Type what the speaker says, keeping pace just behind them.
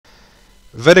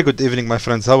Very good evening, my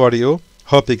friends. How are you?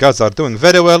 Hope you guys are doing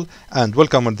very well, and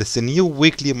welcome on this new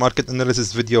weekly market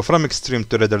analysis video from Extreme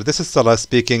Trader. This is Salah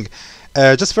speaking.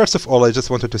 Just first of all, I just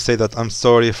wanted to say that I'm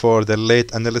sorry for the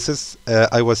late analysis.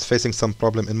 I was facing some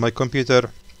problem in my computer.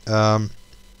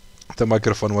 The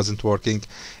microphone wasn't working.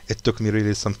 It took me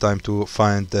really some time to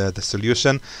find the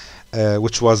solution,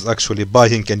 which was actually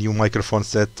buying a new microphone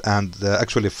set and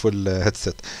actually full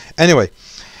headset. Anyway.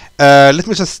 Let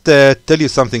me just tell you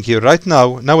something here. Right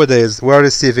now, nowadays, we are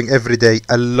receiving every day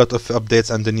a lot of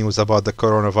updates and the news about the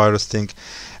coronavirus thing,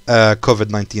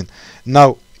 COVID-19.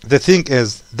 Now, the thing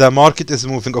is, the market is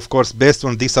moving, of course, based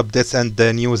on these updates and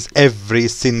the news every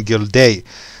single day.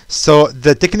 So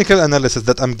the technical analysis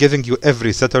that I'm giving you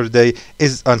every Saturday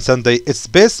is on Sunday. It's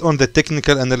based on the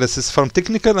technical analysis from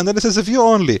technical analysis view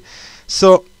only.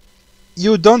 So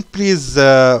you don't please,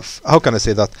 how can I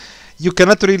say that? You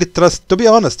cannot really trust, to be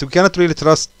honest, you cannot really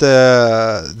trust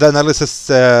the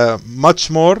analysis much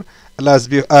more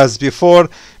as before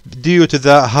due to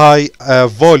the high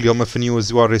volume of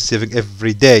news you are receiving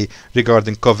every day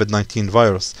regarding COVID-19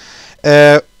 virus.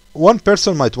 One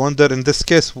person might wonder, in this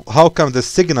case, how come the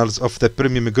signals of the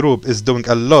premium group is doing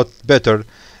a lot better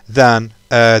than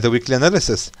the weekly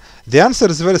analysis? The answer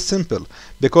is very simple,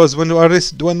 because when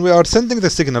we are sending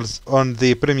the signals on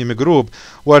the premium group,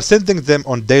 we are sending them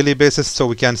on daily basis, so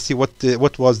we can see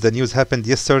what was the news happened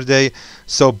yesterday.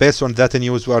 So based on that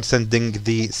news, we are sending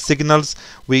the signals.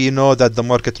 We know that the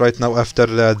market right now, after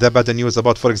the bad news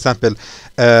about, for example,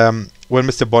 when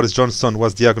Mr. Boris Johnson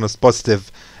was diagnosed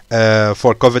positive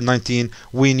for COVID-19,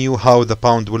 we knew how the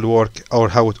pound will work, or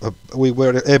how we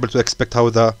were able to expect how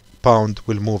the pound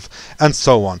will move, and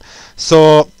so on.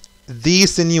 So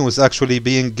these news actually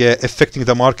being affecting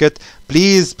the market.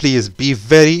 Please be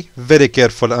very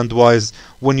careful and wise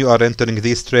when you are entering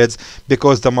these trades,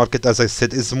 because the market, as I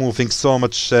said, is moving so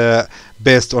much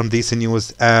based on these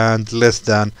news and less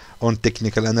than on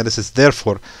technical analysis.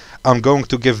 Therefore, I'm going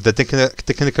to give the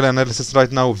technical analysis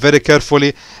right now very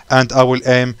carefully, and I will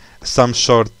aim some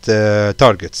short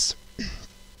targets.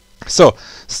 So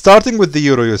starting with the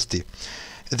Euro USD.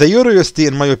 The Euro USD,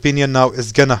 in my opinion, now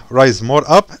is gonna rise more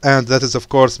up, and that is of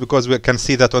course because we can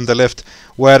see that on the left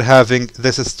we're having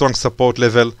this strong support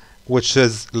level, which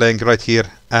is laying right here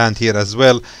and here as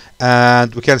well,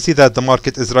 and we can see that the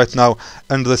market is right now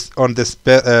on this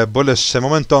bullish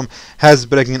momentum, has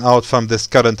breaking out from this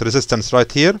current resistance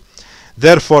right here.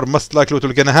 Therefore, most likely what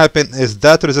will gonna happen is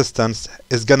that resistance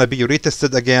is gonna be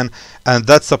retested again, and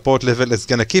that support level is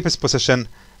gonna keep its position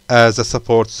as a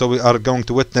support. So we are going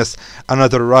to witness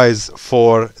another rise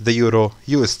for the Euro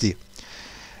USD.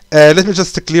 Let me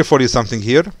just clear for you something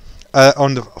here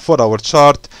on the 4-hour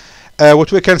chart.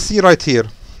 What we can see right here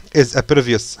is a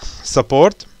previous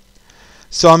support.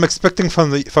 So I'm expecting from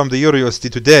the Euro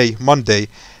USD today, Monday,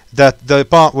 that the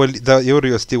Euro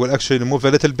USD will actually move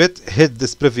a little bit, hit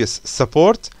this previous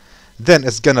support, then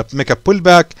it's gonna make a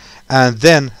pullback, and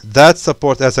then that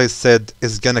support, as I said,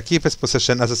 is gonna keep its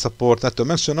position as a support, not to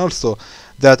mention also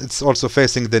that it's also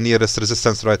facing the nearest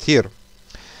resistance right here.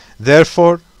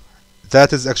 Therefore,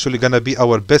 that is actually gonna be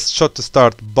our best shot to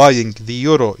start buying the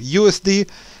Euro USD.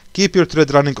 Keep your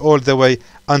trade running all the way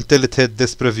until it hit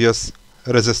this previous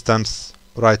resistance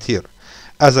right here.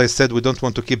 As I said, we don't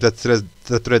want to keep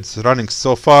the trades running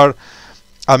so far.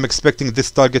 I'm expecting this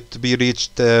target to be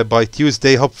reached by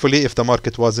Tuesday, hopefully, if the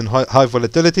market was in high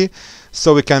volatility,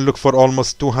 so we can look for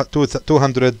almost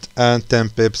 210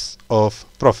 pips of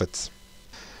profits.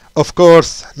 Of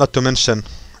course, not to mention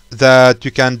that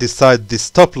you can decide the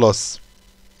stop loss.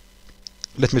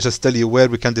 Let me just tell you where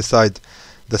we can decide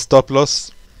the stop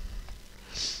loss.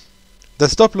 The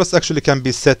stop loss actually can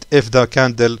be set if the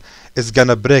candle is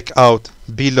gonna break out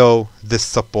below this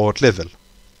support level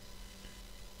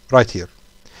right here.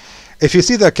 If you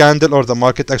see the candle or the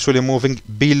market actually moving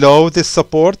below this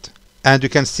support, and you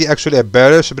can see actually a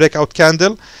bearish breakout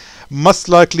candle, most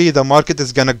likely the market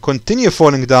is gonna continue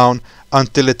falling down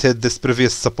until it hit this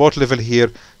previous support level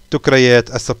here to create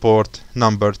a support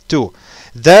number 2.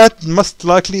 That most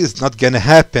likely is not gonna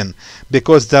happen,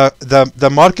 because the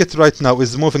market right now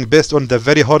is moving based on the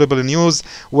very horrible news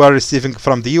we are receiving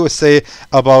from the USA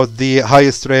about the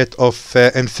highest rate of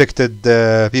infected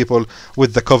people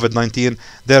with the COVID-19.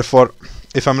 Therefore,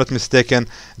 if I'm not mistaken,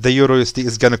 the Euro USD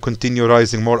is gonna continue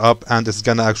rising more up, and it's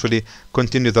gonna actually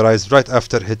continue the rise right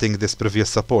after hitting this previous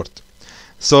support.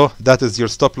 So that is your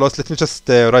stop loss. Let me just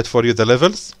write for you the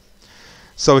levels,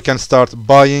 so we can start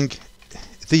buying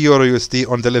the Euro USD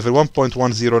on the level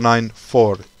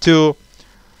 1.10942,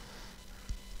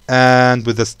 and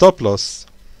with the stop loss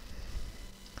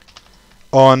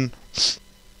on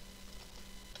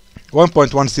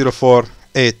 1.104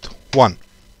 1.281.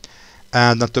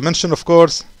 And not to mention, of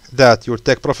course, that your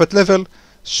take profit level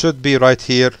should be right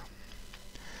here.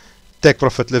 Take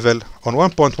profit level on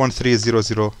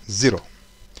 1.13000.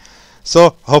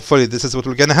 So hopefully this is what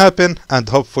will gonna happen, and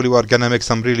hopefully we are gonna make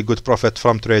some really good profit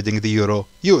from trading the Euro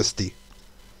USD.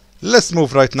 Let's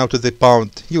move right now to the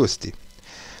Pound USD.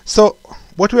 So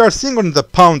what we are seeing on the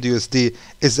Pound USD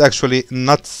is actually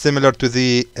not similar to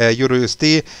the Euro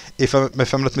USD. If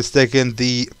I'm not mistaken,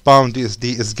 the Pound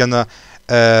USD is gonna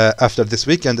after this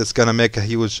weekend it's gonna make a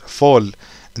huge fall.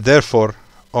 Therefore,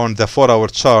 on the 4-hour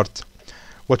chart,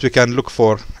 what we can look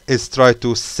for is try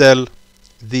to sell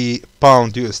the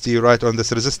Pound USD right on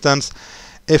this resistance.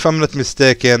 If I'm not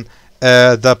mistaken,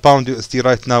 the Pound USD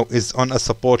right now is on a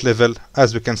support level,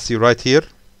 as we can see right here.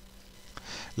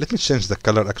 Let me change the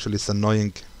color, actually it's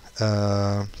annoying.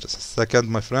 Just a second,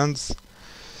 my friends.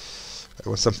 I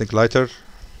want something lighter.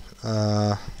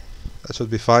 That should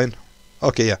be fine.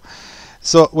 Okay, yeah.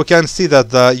 So we can see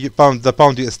that the pound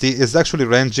USD is actually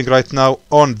ranging right now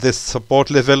on this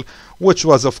support level, which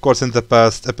was of course in the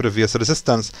past a previous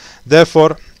resistance.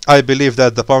 Therefore, I believe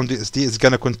that the Pound USD is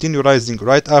gonna continue rising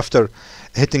right after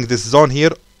hitting this zone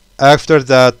here. After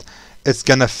that, it's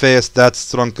gonna face that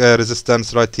strong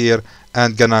resistance right here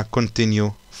and gonna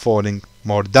continue falling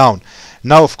more down.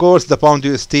 Now, of course, the Pound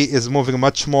USD is moving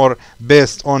much more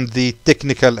based on the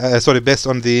technical, based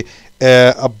on the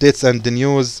updates and the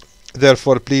news.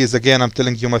 Therefore, please, again, I'm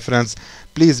telling you, my friends,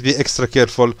 please be extra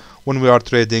careful when we are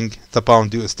trading the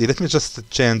Pound USD. Let me just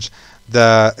change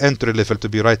the entry level to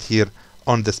be right here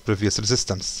on this previous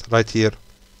resistance, right here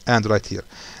and right here.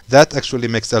 That actually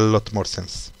makes a lot more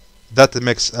sense. That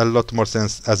makes a lot more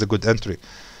sense as a good entry.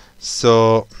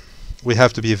 So we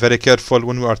have to be very careful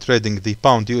when we are trading the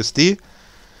Pound USD.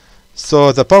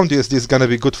 So the Pound USD is going to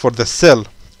be good for the sell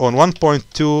on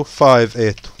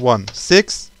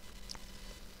 1.25816.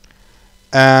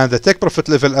 And the take profit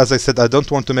level, as I said, I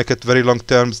don't want to make it very long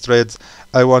term trades.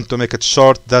 I want to make it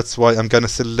short. That's why I'm going to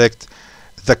select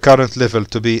the current level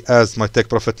to be as my take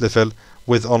profit level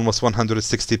with almost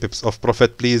 160 pips of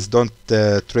profit. Please don't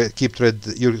keep your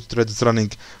trades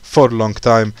running for a long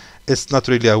time. It's not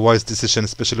really a wise decision,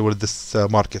 especially with this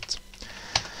market.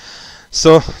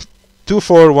 So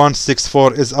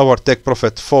 24164 is our take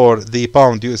profit for the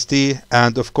Pound USD,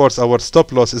 and of course our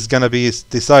stop loss is gonna be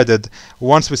decided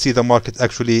once we see the market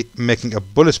actually making a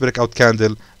bullish breakout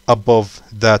candle above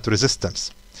that resistance.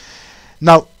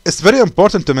 Now, it's very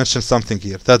important to mention something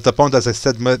here, that the pound, as I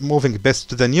said, moving based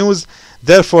to the news.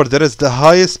 Therefore, there is the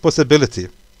highest possibility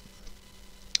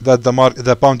that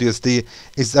the pound USD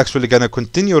is actually going to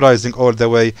continue rising all the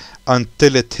way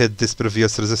until it hit this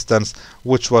previous resistance,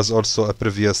 which was also a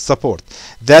previous support.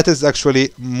 That is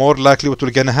actually more likely what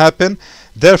will going to happen.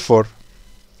 Therefore,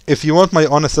 if you want my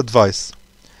honest advice,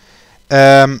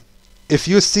 if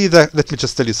you see that, let me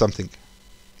just tell you something,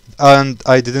 and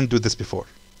I didn't do this before.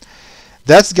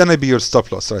 That's gonna be your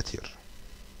stop loss right here.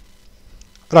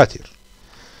 Right here.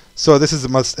 So this is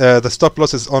the stop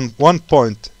loss is on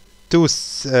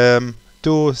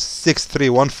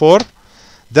 1.26314.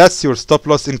 That's your stop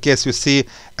loss in case you see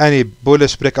any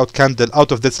bullish breakout candle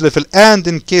out of this level, and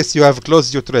in case you have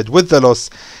closed your trade with the loss,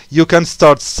 you can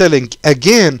start selling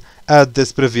again at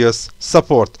this previous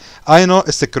support. I know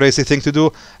it's a crazy thing to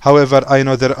do. However, I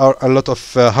know there are a lot of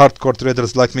hardcore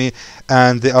traders like me,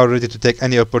 and they are ready to take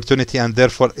any opportunity, and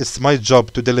therefore it's my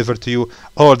job to deliver to you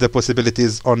all the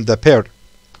possibilities on the pair.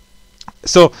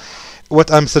 So what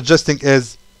I'm suggesting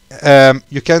is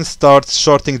you can start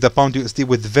shorting the pound USD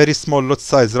with very small lot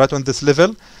size right on this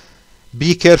level.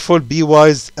 Be careful, be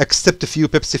wise, accept a few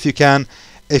pips if you can.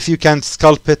 If you can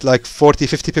scalp it like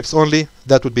 40-50 pips only,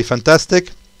 that would be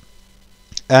fantastic.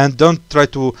 And don't try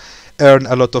to earn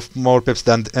a lot of more pips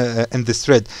than in this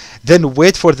trade. Then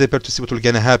wait for the pair to see what will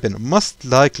gonna happen. Most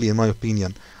likely, in my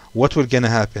opinion, what will gonna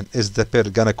happen is the pair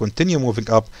gonna continue moving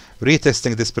up,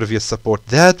 retesting this previous support.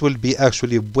 That will be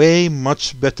actually way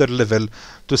much better level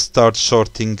to start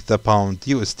shorting the pound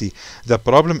USD. The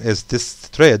problem is this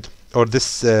trade or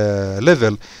this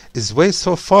level is way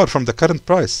so far from the current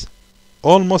price.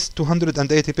 Almost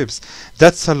 280 pips.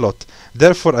 That's a lot.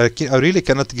 Therefore, I really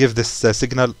cannot give this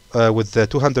signal with the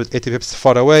 280 pips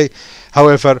far away.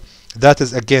 However, that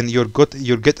is again your good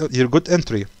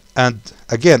entry. And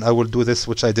again, I will do this,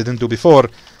 which I didn't do before.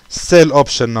 Sell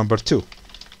option number 2.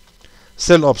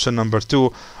 Sell option number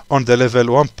 2 on the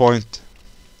level 1.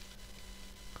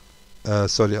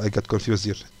 Sorry, I got confused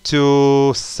here.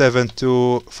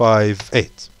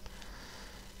 27258.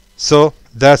 So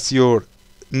that's your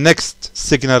next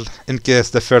signal in case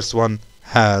the first one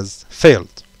has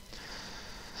failed.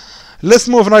 Let's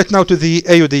move right now to the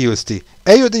AUD/USD.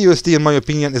 AUD/USD, in my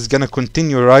opinion, is gonna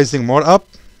continue rising more up.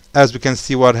 As we can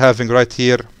see, we're having right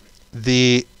here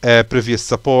the previous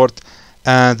support,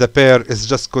 and the pair is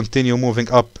just continue moving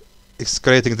up. It's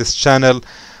creating this channel.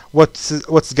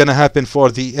 What's gonna happen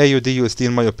for the AUD/USD,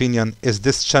 in my opinion, is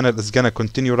this channel is gonna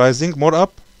continue rising more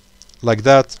up, like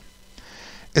that.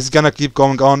 It's gonna keep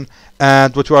going on,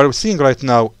 and what we are seeing right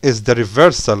now is the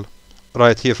reversal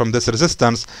right here from this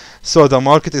resistance. So the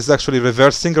market is actually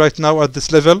reversing right now at this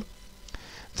level.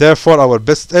 Therefore, our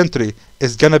best entry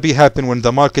is gonna be happen when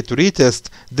the market retest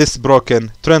this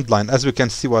broken trend line. As we can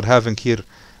see, we're having here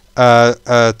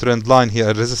a trend line here,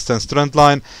 a resistance trend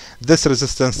line. This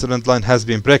resistance trend line has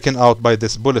been broken out by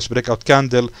this bullish breakout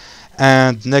candle,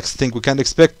 and next thing we can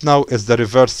expect now is the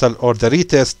reversal or the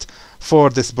retest for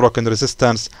this broken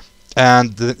resistance,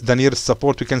 and the nearest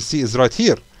support we can see is right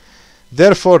here.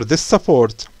 Therefore, this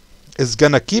support is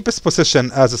gonna keep its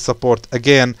position as a support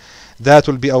again. That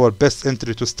will be our best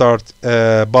entry to start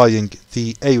buying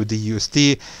the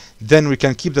AUD/USD. Then we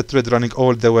can keep the trade running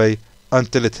all the way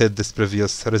until it hit this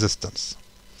previous resistance.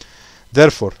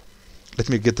 Therefore, let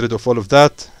me get rid of all of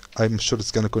that. I'm sure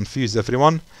it's gonna confuse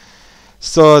everyone.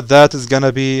 So that is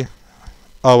gonna be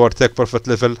our take profit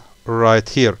level right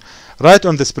here, right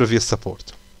on this previous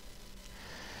support.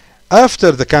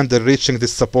 After the candle reaching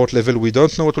this support level, we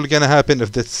don't know what will gonna happen,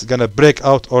 if it's gonna break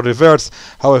out or reverse.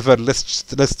 However, let's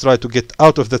try to get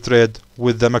out of the trade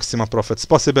with the maximum profits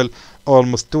possible.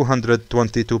 Almost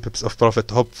 222 pips of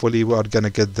profit. Hopefully we are gonna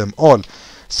get them all.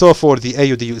 So for the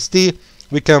AUD/USD,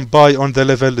 we can buy on the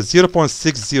level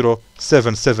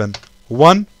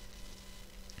 0.60771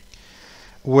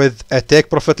 with a take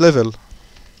profit level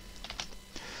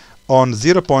on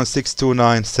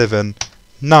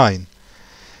 0.62979.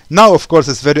 Now, of course,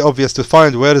 it's very obvious to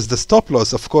find where is the stop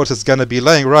loss. Of course, it's gonna be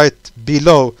lying right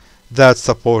below that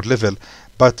support level.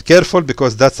 But careful,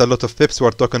 because that's a lot of pips.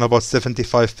 We're talking about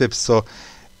 75 pips, so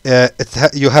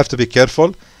you have to be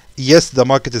careful. Yes, the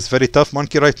market is very tough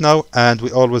monkey right now, and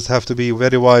we always have to be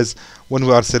very wise when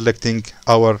we are selecting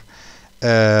our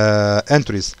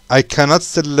entries. I cannot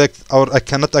select, or I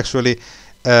cannot actually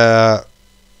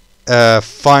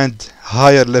find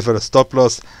higher level stop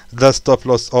loss. The stop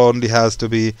loss only has to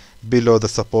be below the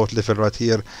support level right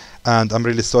here, and I'm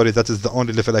really sorry, that is the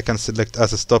only level I can select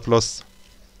as a stop loss.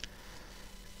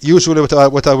 Usually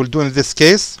what I will do in this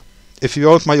case, if you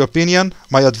want my opinion,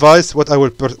 my advice, what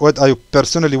I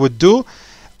personally would do,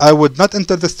 I would not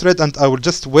enter this trade, and I will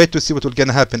just wait to see what will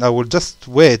gonna happen. I will just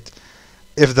wait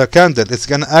if the candle is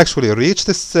gonna actually reach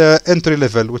this entry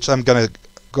level, which I'm going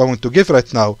to give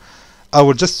right now. I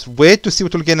will just wait to see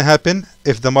what will gonna happen.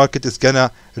 If the market is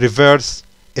gonna reverse,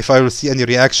 if I will see any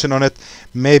reaction on it,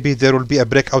 maybe there will be a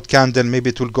breakout candle,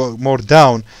 maybe it will go more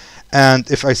down, and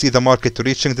if I see the market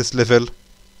reaching this level,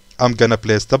 I'm gonna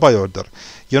place the buy order.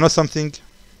 You know something?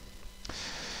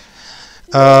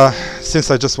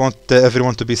 Since I just want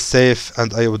everyone to be safe,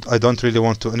 and I don't really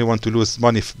want anyone to lose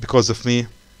money because of me,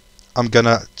 I'm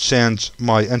gonna change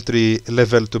my entry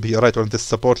level to be right on this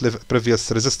support level, previous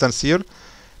resistance here.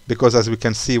 Because as we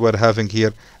can see, we're having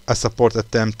here a support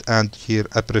attempt and here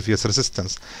a previous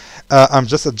resistance. I'm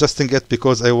just adjusting it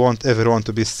because I want everyone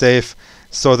to be safe.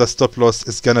 So the stop loss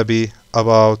is gonna be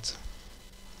about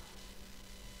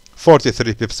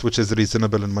 43 pips, which is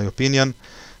reasonable in my opinion.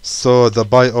 So the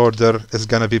buy order is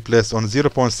gonna be placed on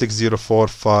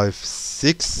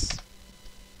 0.60456,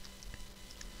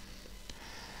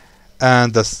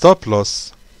 and the stop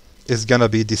loss is gonna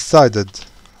be decided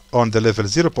on the level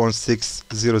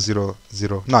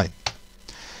 0.60009.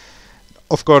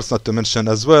 Of course, not to mention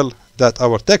as well that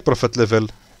our take profit level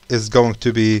is going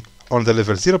to be on the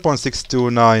level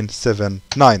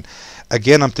 0.62979.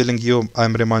 Again, I'm telling you,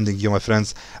 I'm reminding you, my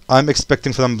friends, I'm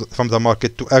expecting from the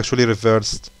market to actually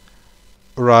reverse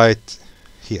right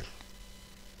here.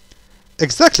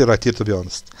 Exactly right here, to be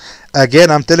honest.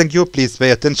 Again, I'm telling you, please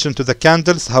pay attention to the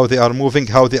candles, how they are moving,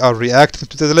 how they are reacting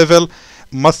to the level.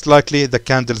 Most likely the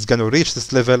candle is gonna reach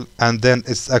this level, and then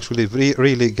it's actually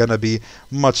really gonna be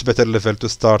much better level to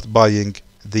start buying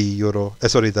the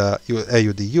the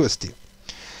AUD/USD.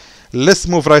 Let's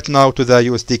move right now to the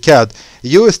USD CAD.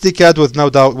 USD CAD with no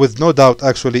doubt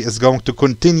actually is going to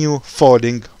continue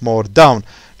falling more down.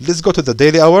 Let's go to the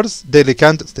daily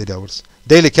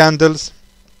candles.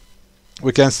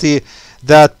 We can see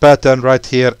that pattern right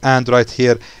here and right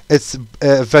here. It's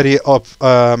very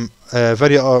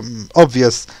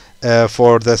obvious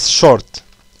for the short.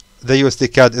 The USD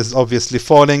CAD is obviously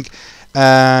falling,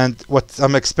 and what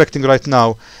I'm expecting right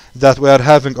now, that we are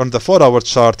having on the 4-hour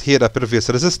chart here a previous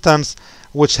resistance,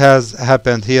 which has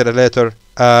happened here later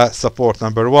support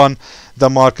number 1. The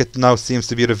market now seems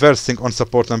to be reversing on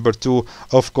support number 2.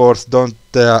 Of course,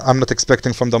 I'm not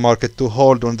expecting from the market to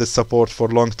hold on this support for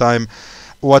a long time.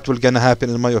 What will gonna happen,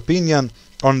 in my opinion,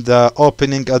 on the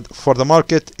opening for the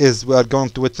market is we are going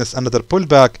to witness another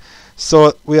pullback.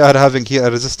 So we are having here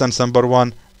a resistance number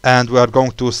 1, and we are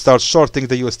going to start shorting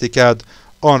the USD CAD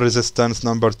on resistance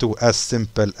number 2, as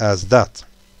simple as that.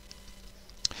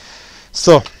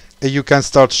 So you can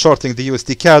start shorting the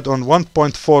USD CAD on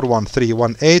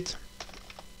 1.41318,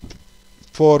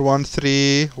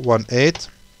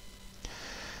 41318,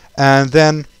 and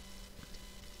then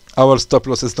our stop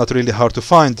loss is not really hard to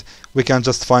find. We can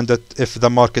just find that if the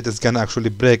market is gonna actually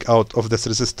break out of this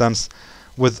resistance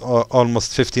with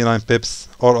almost 59 pips,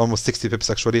 or almost 60 pips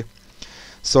actually.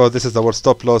 So this is our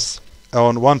stop loss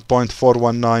on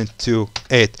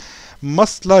 1.41928.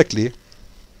 Most likely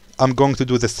I'm going to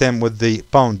do the same with the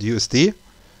pound USD,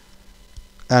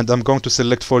 and I'm going to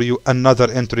select for you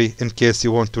another entry in case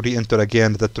you want to re-enter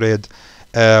again the trade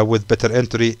with better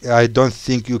entry. I don't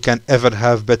think you can ever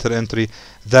have better entry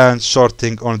than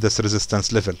shorting on this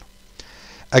resistance level.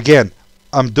 Again,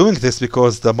 I'm doing this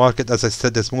because the market, as I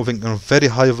said, is moving on very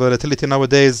high volatility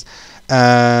nowadays,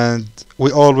 and we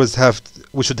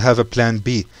should have a plan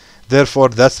B. Therefore,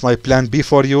 that's my plan B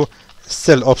for you.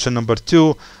 Sell option number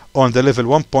 2 on the level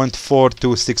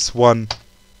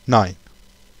 1.42619.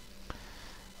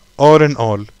 All in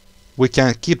all, we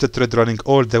can keep the trade running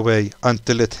all the way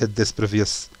until it hit this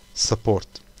previous support.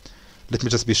 Let me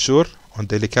just be sure on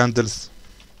daily candles.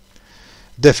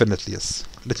 Definitely yes.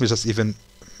 Let me just even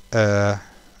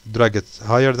drag it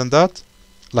higher than that,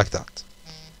 like that.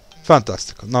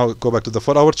 Fantastic. Now go back to the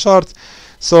 4-hour chart.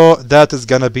 So that is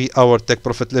gonna be our take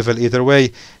profit level. Either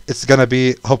way, it's gonna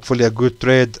be hopefully a good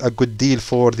trade, a good deal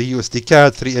for the USD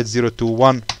CAD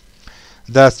 38021.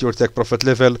 That's your take profit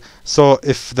level. So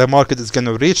if the market is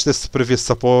gonna reach this previous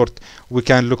support, we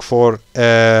can look for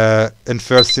in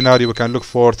first scenario we can look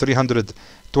for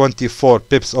 324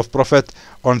 pips of profit.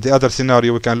 On the other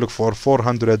scenario we can look for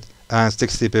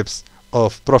 460 pips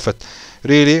of profit.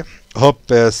 Really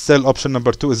hope sell option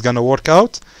number 2 is gonna work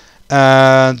out,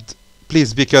 and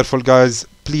please be careful guys.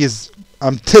 Please,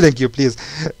 I'm telling you, please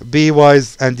be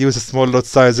wise and use small lot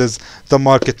sizes. The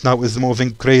market now is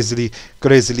moving crazily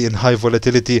in high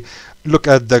volatility. Look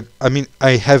at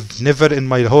I have never in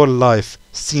my whole life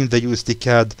seen the USD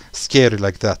CAD scary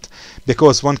like that,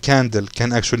 because one candle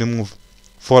can actually move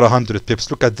for 100 pips.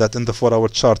 Look at that in the 4-hour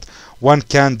chart. One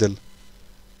candle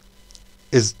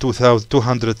is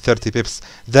 230 pips.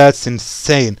 That's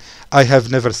insane. I have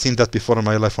never seen that before in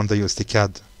my life on the USD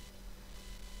CAD.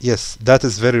 Yes, that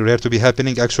is very rare to be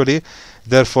happening actually.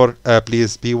 Therefore,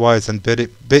 please be wise and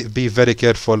be very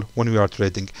careful when we are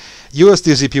trading.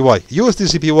 USD GPY. USD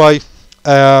GPY,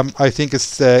 I think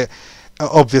it's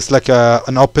obvious, like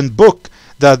an open book,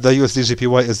 that the USD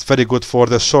GPY is very good for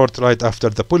the short right after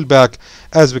the pullback.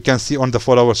 As we can see on the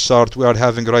 4-hour chart, we are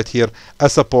having right here a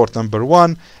support number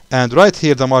 1, and right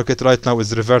here the market right now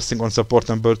is reversing on support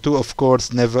number 2. Of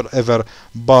course, never ever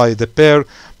buy the pair.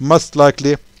 Most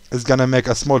likely is gonna make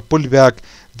a small pullback.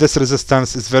 This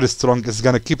resistance is very strong. It's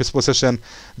gonna keep its position.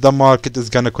 The market is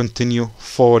gonna continue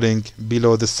falling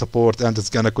below this support, and it's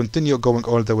gonna continue going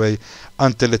all the way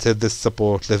until it hit this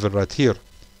support level right here.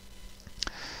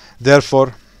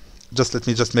 Therefore, let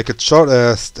me make it short.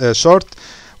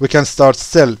 We can start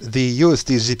sell the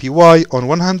USD GPY on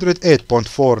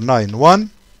 108.491,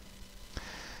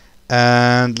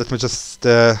 and let me just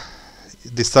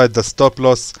decide the stop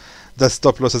loss. The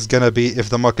stop loss is gonna be if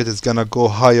the market is gonna go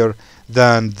higher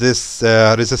than this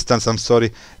resistance. I'm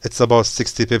sorry, it's about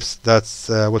 60 pips. That's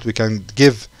what we can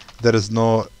give. There is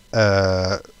no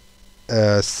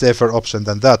safer option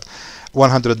than that.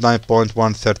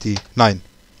 109.139.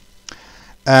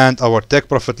 And our take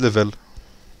profit level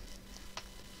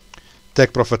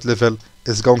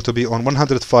is going to be on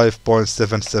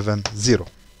 105.770.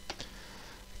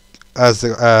 As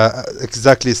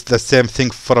exactly the same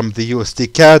thing from the USD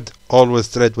CAD. Always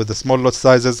trade with the small lot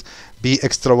sizes. Be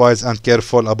extra wise and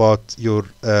careful about your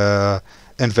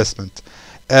investment.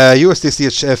 USD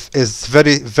CHF is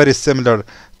very similar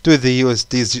to the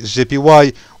USD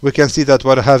JPY. We can see that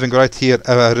we're having right here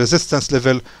a resistance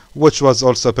level, which was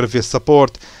also a previous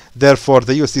support. Therefore,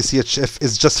 the USD CHF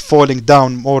is just falling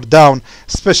more down,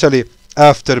 especially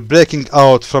after breaking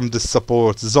out from this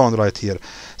support zone right here.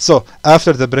 So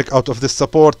after the breakout of this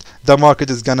support, the market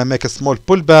is gonna make a small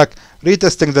pullback,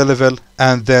 retesting the level,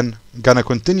 and then gonna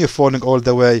continue falling all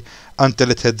the way until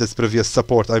it hit this previous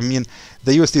support. I mean,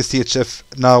 the USD CHF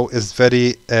now is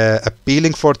very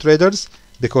appealing for traders,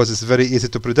 because it's very easy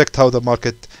to predict how the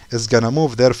market is gonna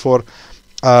move. Therefore,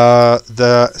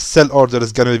 the sell order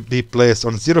is going to be placed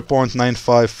on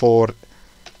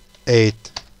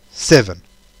 0.95487,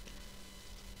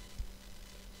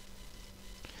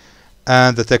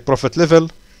 and the take profit level,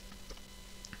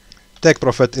 take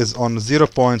profit is on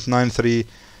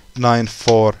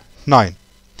 0.93949.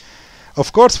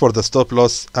 Of course, for the stop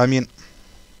loss, I mean,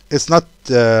 it's not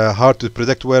hard to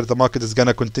predict where the market is going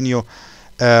to continue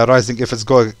rising. If it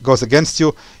goes against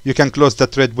you, you can close the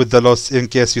trade with the loss in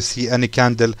case you see any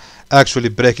candle actually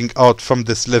breaking out from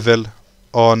this level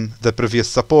on the previous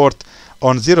support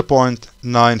on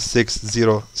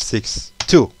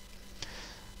 0.96062.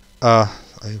 I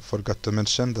forgot to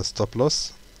mention the stop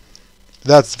loss.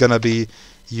 That's gonna be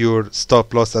your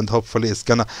stop loss, and hopefully it's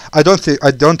gonna, I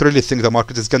don't really think the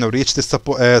market is gonna reach this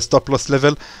stop loss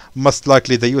level. Most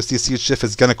likely the USD CHF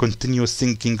is gonna continue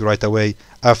sinking right away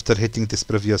after hitting this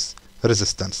previous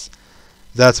resistance.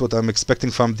 That's what I'm expecting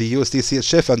from the USD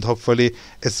CHF, and hopefully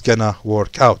it's gonna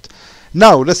work out.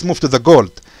 Now let's move to the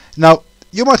gold. Now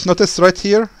you might notice right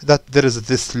here that there is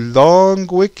this long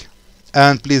wick,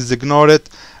 and please ignore it.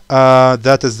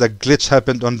 That is the glitch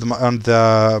happened on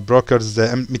the brokers,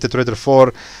 the MetaTrader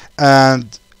 4,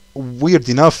 and weird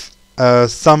enough,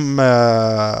 some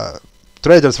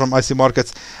traders from IC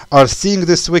markets are seeing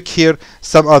this wick here,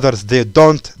 some others they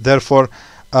don't. Therefore,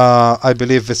 I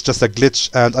believe it's just a glitch,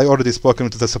 and I already spoken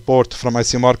to the support from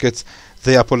IC markets.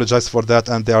 They apologize for that,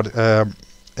 and they are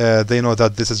they know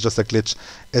that this is just a glitch.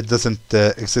 It doesn't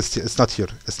exist here. It's not here.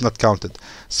 It's not counted.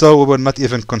 So we will not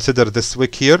even consider this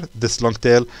wick here, this long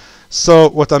tail. So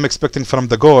what I'm expecting from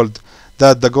the gold,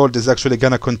 that the gold is actually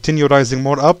gonna continue rising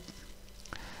more up.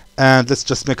 And let's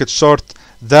just make it short.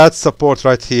 That support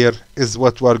right here is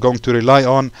what we are going to rely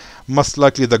on. Most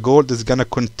likely the gold is gonna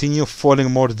continue falling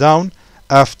more down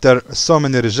after so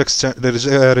many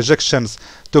rejections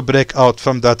to break out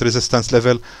from that resistance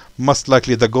level. Most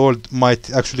likely the gold might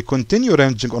actually continue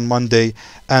ranging on Monday,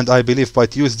 and I believe by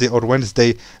Tuesday or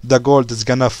Wednesday the gold is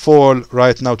gonna fall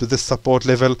right now to this support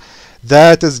level.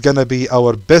 That is gonna be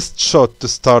our best shot to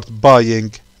start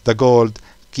buying the gold.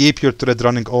 Keep your trade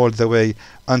running all the way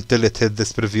until it hit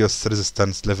this previous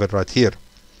resistance level right here.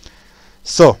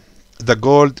 So the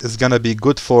gold is gonna be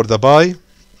good for the buy.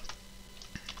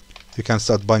 You can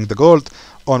start buying the gold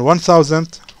on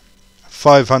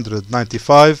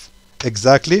 1,595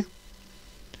 exactly,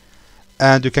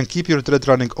 and you can keep your trade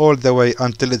running all the way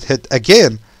until it hit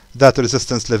again that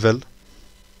resistance level.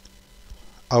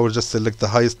 I will just select the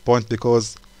highest point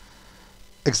because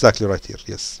exactly right here,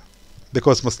 yes,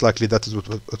 because most likely that is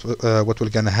what will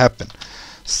gonna happen.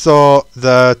 So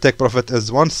the take profit is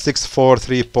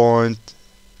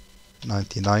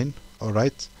 1643.99. all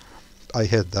right, I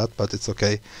hit that, but it's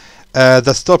okay.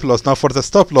 The stop loss, now for the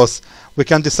stop loss, we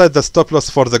can decide the stop loss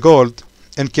for the gold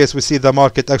in case we see the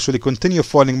market actually continue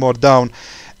falling more down,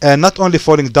 and not only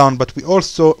falling down, but we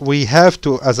have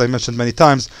to, as I mentioned many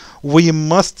times, we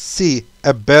must see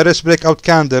a bearish breakout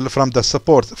candle from the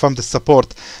support.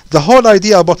 The whole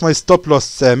idea about my stop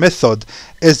loss method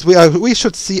is we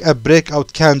should see a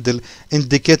breakout candle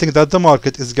indicating that the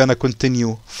market is gonna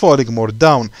continue falling more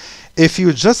down. If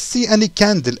you just see any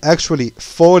candle actually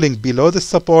falling below the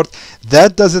support,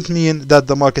 that doesn't mean that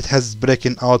the market has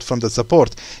broken out from the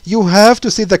support. You have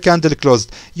to see the candle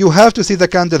closed. You have to see the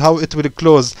candle how it will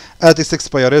close at its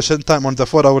expiration time on the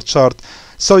 4-hour chart.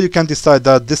 So you can decide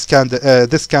that this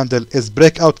candle is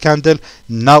breakout candle.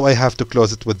 Now I have to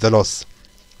close it with the loss.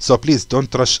 So please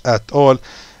don't rush at all.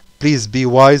 Please be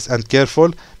wise and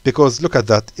careful, because look at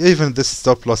that. Even this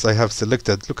stop loss I have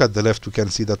selected, look at the left, we can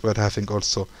see that we're having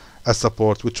also a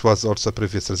support which was also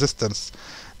previous resistance.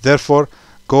 Therefore,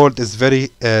 gold is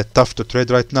very tough to trade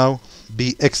right now.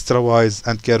 Be extra wise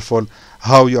and careful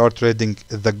how you are trading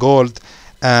the gold,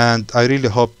 and I really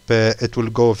hope it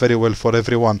will go very well for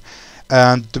everyone.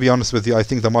 And to be honest with you, I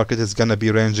think the market is gonna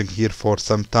be ranging here for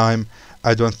some time.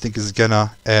 I don't think it's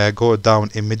gonna go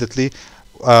down immediately.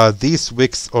 These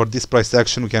wicks or this price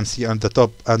action we can see on the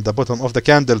top and the bottom of the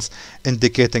candles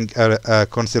indicating a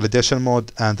consolidation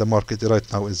mode, and the market right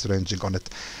now is ranging on it.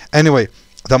 Anyway,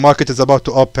 the market is about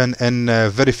to open in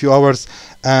very few hours,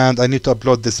 and I need to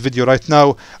upload this video right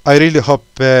now. I really hope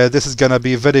this is gonna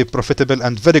be very profitable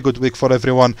and very good week for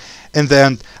everyone. In the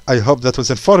end, I hope that was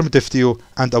informative to you,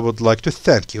 and I would like to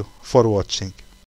thank you for watching.